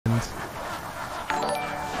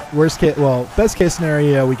Worst case, well, best case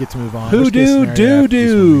scenario, we get to move on.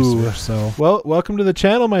 HooDooDooDoo. So, well, welcome to the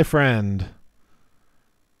channel, my friend.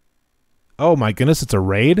 Oh my goodness, it's a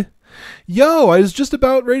raid? Yo, I was just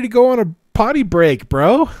about ready to go on a potty break,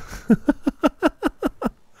 bro.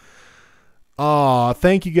 Aw,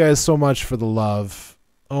 thank you guys so much for the love.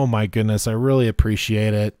 Oh my goodness, I really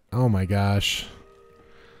appreciate it. Oh my gosh.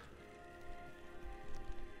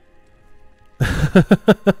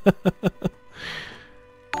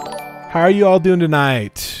 How are you all doing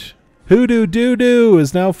tonight? HooDooDooDoo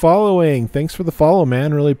is now following. Thanks for the follow,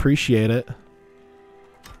 man. Really appreciate it.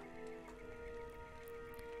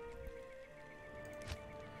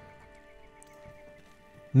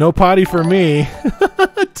 No potty for me.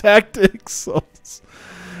 Tactics.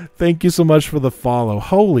 Thank you so much for the follow.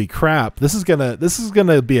 Holy crap. This is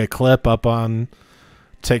gonna be a clip up on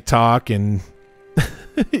TikTok and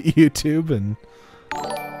YouTube and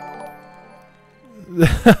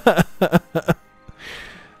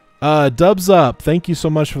Dubs up. Thank you so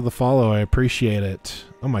much for the follow. I appreciate it.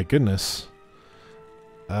 Oh my goodness.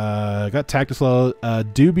 Got Tactics Low.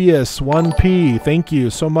 Dubious 1P. Thank you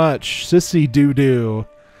so much. Sissy Doo-Doo.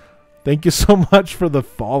 Thank you so much for the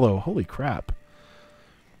follow. Holy crap.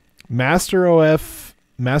 Master OF,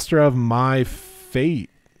 Master of My Fate.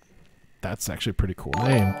 That's actually a pretty cool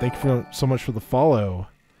name. Thank you so much for the follow.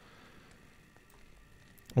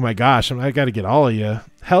 Oh my gosh, I got to get all of you.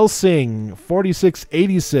 Helsing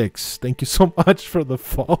 4686. Thank you so much for the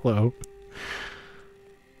follow.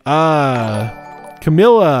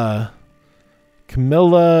 Camilla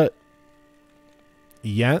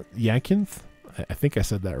Yankinth. I think I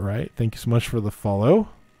said that right. Thank you so much for the follow.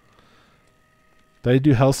 Did I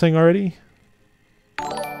do Helsing already?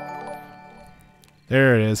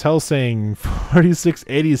 There it is. Helsing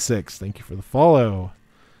 4686. Thank you for the follow.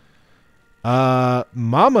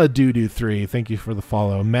 Mama Doodoo 3. Thank you for the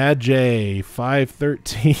follow. Mad J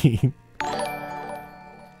 513.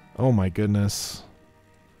 Oh my goodness.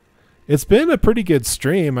 It's been a pretty good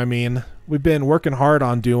stream. I mean, we've been working hard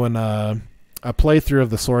on doing a playthrough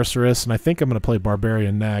of the Sorceress, and I think I'm going to play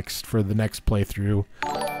Barbarian next for the next playthrough.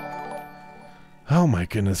 Oh my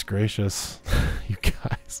goodness gracious. You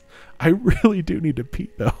guys. I really do need to pee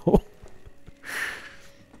though.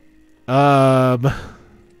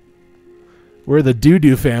 We're the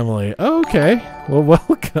Doo-Doo family. Oh, okay. Well,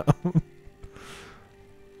 welcome.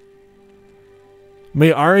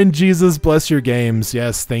 May RNGesus bless your games.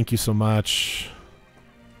 Yes, thank you so much.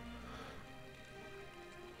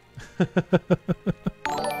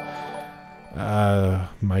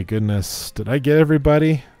 My goodness. Did I get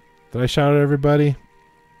everybody? Did I shout at everybody?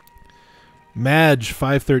 Madge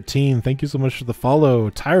 513, thank you so much for the follow.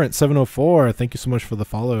 Tyrant 704, thank you so much for the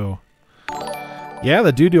follow. Yeah,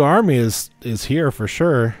 the Doo-Doo army is here for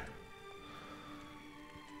sure.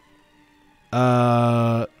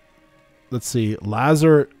 Let's see.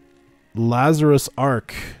 Lazarus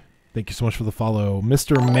Ark, thank you so much for the follow.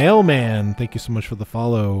 Mr. Mailman, thank you so much for the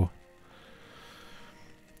follow.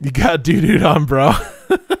 You got Doo-Doo'd on, bro.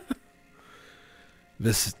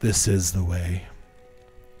 This is the way.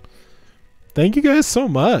 Thank you guys so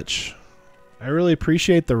much. I really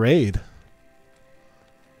appreciate the raid.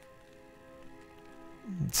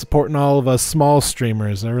 Supporting all of us small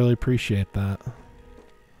streamers. I really appreciate that.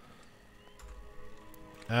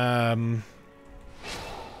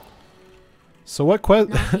 So what quest?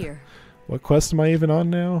 What quest am I even on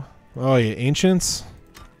now? Oh yeah, Ancients.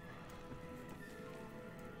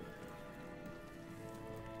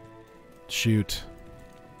 Shoot.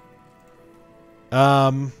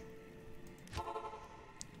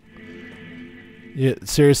 Yeah,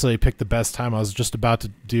 seriously, pick the best time. I was just about to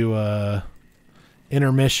do a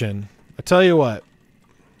intermission. I tell you what.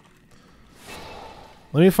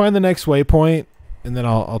 Let me find the next waypoint, and then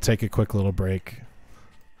I'll take a quick little break.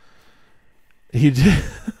 He did.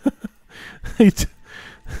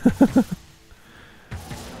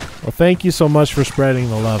 Well, thank you so much for spreading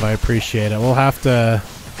the love. I appreciate it. We'll have to.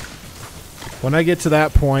 When I get to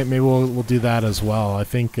that point, maybe we'll do that as well. I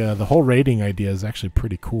think the whole raiding idea is actually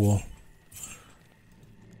pretty cool.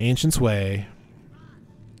 Ancient's Way.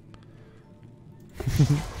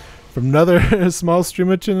 From another small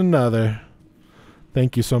streamer to another.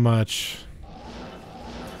 Thank you so much.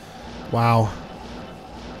 Wow.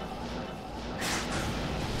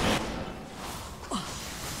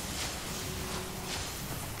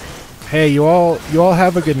 Hey, you all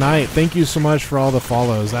have a good night. Thank you so much for all the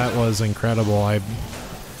follows. That was incredible.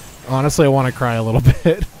 Honestly, I want to cry a little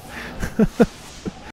bit.